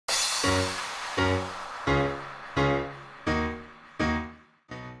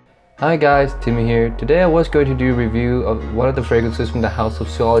Hi guys, Timmy here. Today I was going to do a review of one of the fragrances from the House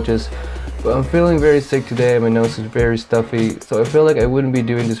of Zoologists, but I'm feeling very sick today and my nose is very stuffy, so I feel like I wouldn't be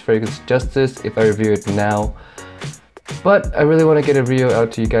doing this fragrance justice if I review it now. But I really want to get a review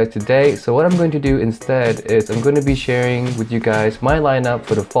out to you guys today, so what I'm going to do instead is I'm going to be sharing with you guys my lineup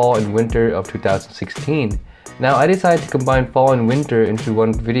for the fall and winter of 2016. Now I decided to combine fall and winter into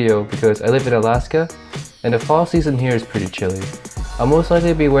one video because I live in Alaska and the fall season here is pretty chilly. I'll most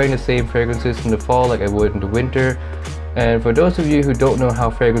likely be wearing the same fragrances in the fall like I would in the winter, and for those of you who don't know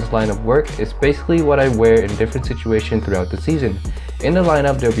how fragrance lineup work, it's basically what I wear in different situations throughout the season. In the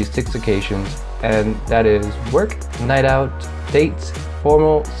lineup there will be 6 occasions, and that is work, night out, dates,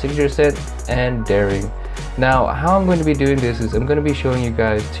 formal, signature scent, and daring. Now how I'm going to be doing this is I'm going to be showing you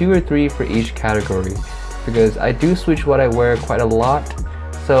guys 2 or 3 for each category because I do switch what I wear quite a lot.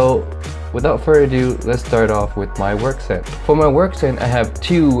 So without further ado, let's start off with my work scent. For my work scent, I have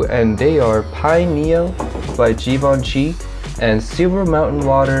 2, and they are Pine Neo by Givenchy and Silver Mountain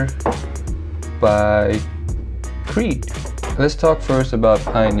Water by Creed. Let's talk first about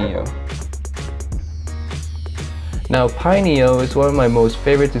Pine Neo. Now Pine Neo is one of my most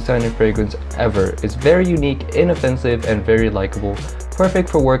favorite designer fragrance ever. It's very unique, inoffensive, and very likable. Perfect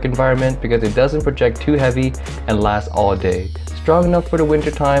for work environment because it doesn't project too heavy and lasts all day. Strong enough for the winter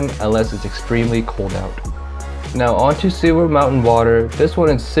time unless it's extremely cold out. Now onto Silver Mountain Water. This one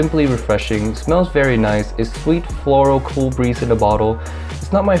is simply refreshing, smells very nice, it's sweet floral cool breeze in the bottle.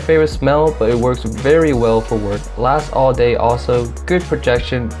 It's not my favorite smell, but it works very well for work, lasts all day also, good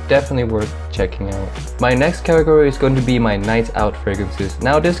projection, definitely worth checking out. My next category is going to be my nights out fragrances.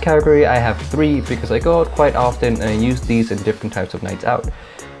 Now this category I have 3 because I go out quite often and I use these in different types of nights out.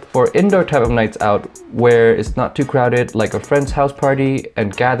 For indoor type of nights out, where it's not too crowded, like a friend's house party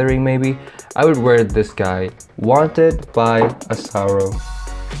and gathering maybe, I would wear this guy, Wanted by Asaro.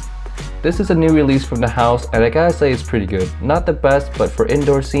 This is a new release from the house and I gotta say it's pretty good. Not the best, but for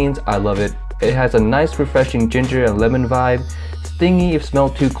indoor scenes, I love it. It has a nice refreshing ginger and lemon vibe, stingy if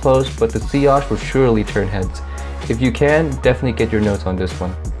smelled too close, but the sillage will surely turn heads. If you can, definitely get your notes on this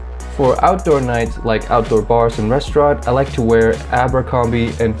one. For outdoor nights, like outdoor bars and restaurants, I like to wear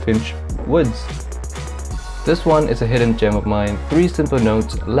Abercrombie and Finch Woods. This one is a hidden gem of mine. 3 simple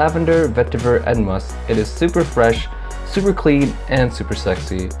notes, lavender, vetiver, and musk. It is super fresh, super clean, and super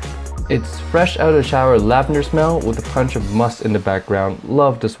sexy. It's fresh out of the shower lavender smell with a punch of musk in the background.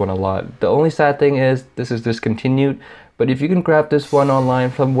 Love this one a lot. The only sad thing is this is discontinued, but if you can grab this one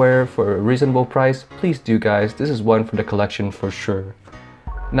online somewhere for a reasonable price, please do guys. This is one for the collection for sure.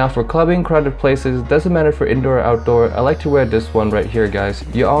 Now for clubbing, crowded places, doesn't matter for indoor or outdoor, I like to wear this one right here guys.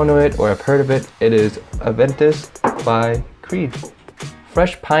 You all know it or have heard of it. It is Aventus by Creed.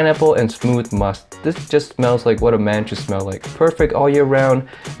 Fresh pineapple and smooth musk. This just smells like what a man should smell like. Perfect all year round,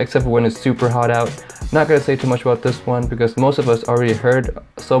 except for when it's super hot out. Not gonna say too much about this one because most of us already heard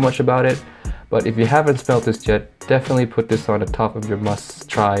so much about it. But if you haven't smelled this yet, definitely put this on the top of your must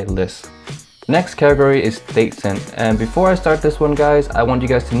try list. Next category is date scent, and before I start this one guys, I want you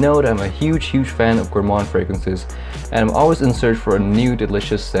guys to know that I'm a huge fan of gourmand fragrances and I'm always in search for a new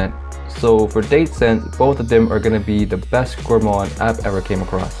delicious scent. So for date scent, both of them are gonna be the best gourmand I've ever came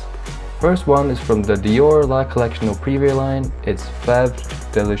across. First one is from the Dior La Collection au Privé line. It's Feve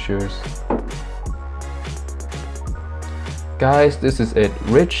Delicieuse. Guys, this is it.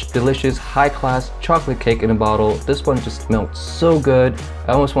 Rich, delicious, high-class chocolate cake in a bottle. This one just smelled so good.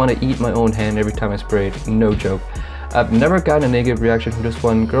 I almost want to eat my own hand every time I spray it. No joke. I've never gotten a negative reaction from this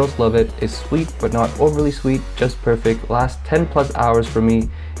one. Girls love it. It's sweet but not overly sweet. Just perfect. Lasts 10+ hours for me.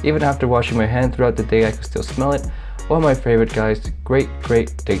 Even after washing my hand throughout the day, I can still smell it. One of my favorite guys. Great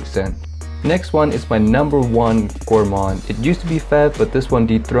date scent. Next one is my number 1 gourmand. It used to be Feve, but this one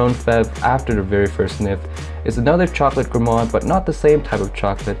dethroned Feve after the very first sniff. It's another chocolate gourmand, but not the same type of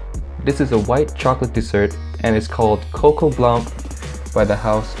chocolate. This is a white chocolate dessert, and it's called Coco Blanc by the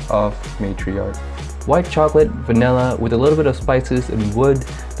House of Matriarch. White chocolate, vanilla, with a little bit of spices and wood.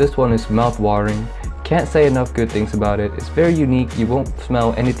 This one is mouth-watering. Can't say enough good things about it. It's very unique. You won't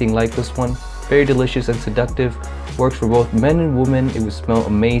smell anything like this one. Very delicious and seductive. Works for both men and women. It would smell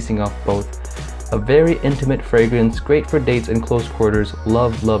amazing off both. A very intimate fragrance, great for dates and close quarters.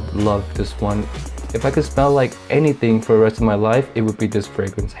 Love this one. If I could smell like anything for the rest of my life, it would be this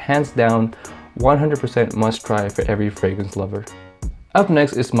fragrance. Hands down, 100% must try for every fragrance lover. Up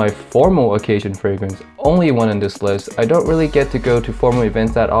next is my formal occasion fragrance. Only one on this list. I don't really get to go to formal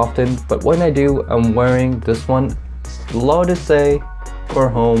events that often, but when I do, I'm wearing this one. Slow to say, for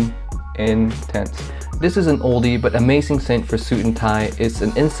home, intense. This is an oldie but amazing scent for suit and tie. It's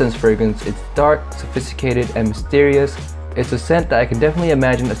an incense fragrance. It's dark, sophisticated, and mysterious. It's a scent that I can definitely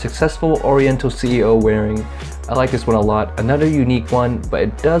imagine a successful Oriental CEO wearing. I like this one a lot. Another unique one, but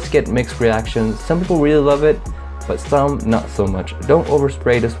it does get mixed reactions. Some people really love it, but some not so much. Don't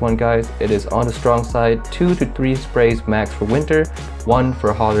overspray this one, guys. It is on the strong side. 2 to 3 sprays max for winter, 1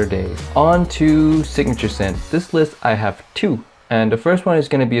 for hotter days. On to signature scent. This list I have 2. And the first one is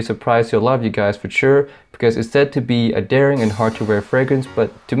going to be a surprise to a lot of you guys for sure, because it's said to be a daring and hard to wear fragrance, but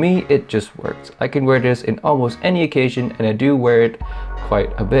to me it just works. I can wear this in almost any occasion, and I do wear it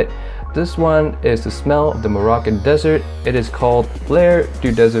quite a bit. This one is the smell of the Moroccan desert. It is called L'air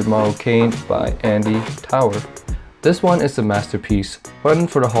du Desert Marocain by Andy Tower. This one is a masterpiece, one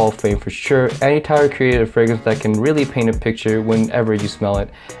for the Hall of Fame for sure. Andy Tower created a fragrance that can really paint a picture whenever you smell it,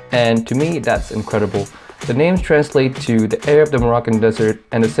 and to me that's incredible. The names translate to the air of the Moroccan desert,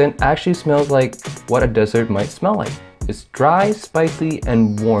 and the scent actually smells like what a desert might smell like. It's dry, spicy,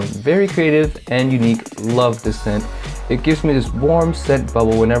 and warm. Very creative and unique. Love this scent. It gives me this warm scent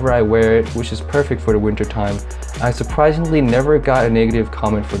bubble whenever I wear it, which is perfect for the winter time. I surprisingly never got a negative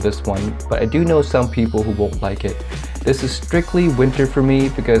comment for this one, but I do know some people who won't like it. This is strictly winter for me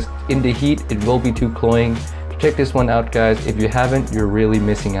because in the heat it will be too cloying. Check this one out, guys. If you haven't, you're really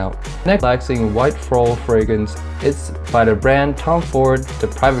missing out. Next, relaxing white floral fragrance. It's by the brand Tom Ford, the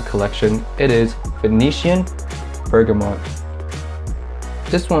private collection. It is Venetian Bergamot.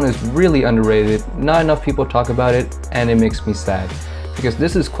 This one is really underrated. Not enough people talk about it, and it makes me sad because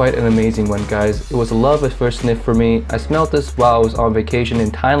this is quite an amazing one, guys. It was a love at first sniff for me. I smelled this while I was on vacation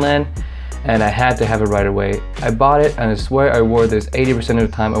in Thailand, and I had to have it right away. I bought it, and I swear I wore this 80% of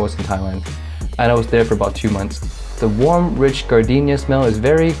the time I was in Thailand. And I was there for about 2 months. The warm, rich gardenia smell is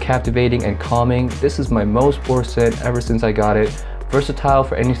very captivating and calming. This is my most wore scent ever since I got it. Versatile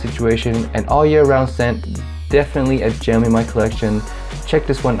for any situation, and all year round scent. Definitely a gem in my collection. Check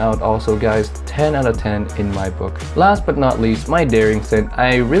this one out also, guys. 10 out of 10 in my book. Last but not least, my daring scent.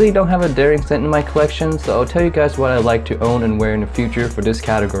 I really don't have a daring scent in my collection, so I'll tell you guys what I like to own and wear in the future for this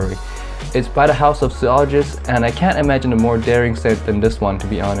category. It's by the House of Zoologists, and I can't imagine a more daring scent than this one, to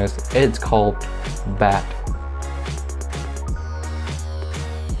be honest. It's called Bat.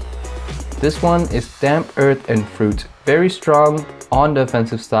 This one is damp earth and fruit. Very strong, on the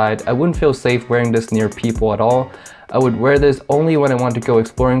offensive side. I wouldn't feel safe wearing this near people at all. I would wear this only when I want to go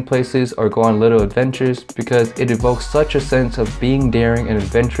exploring places or go on little adventures because it evokes such a sense of being daring and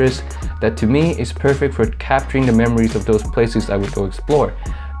adventurous that to me is perfect for capturing the memories of those places I would go explore.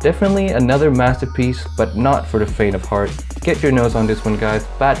 Definitely another masterpiece, but not for the faint of heart. Get your nose on this one, guys.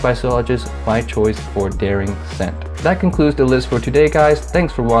 Bat by Zoologist, my choice for daring scent. That concludes the list for today, guys.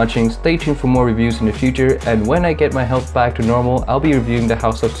 Thanks for watching. Stay tuned for more reviews in the future, and when I get my health back to normal, I'll be reviewing the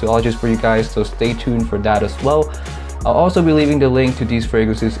House of Zoologist for you guys, so stay tuned for that as well. I'll also be leaving the link to these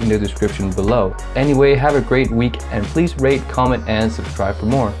fragrances in the description below. Anyway, have a great week, and please rate, comment, and subscribe for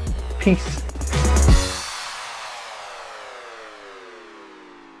more. Peace!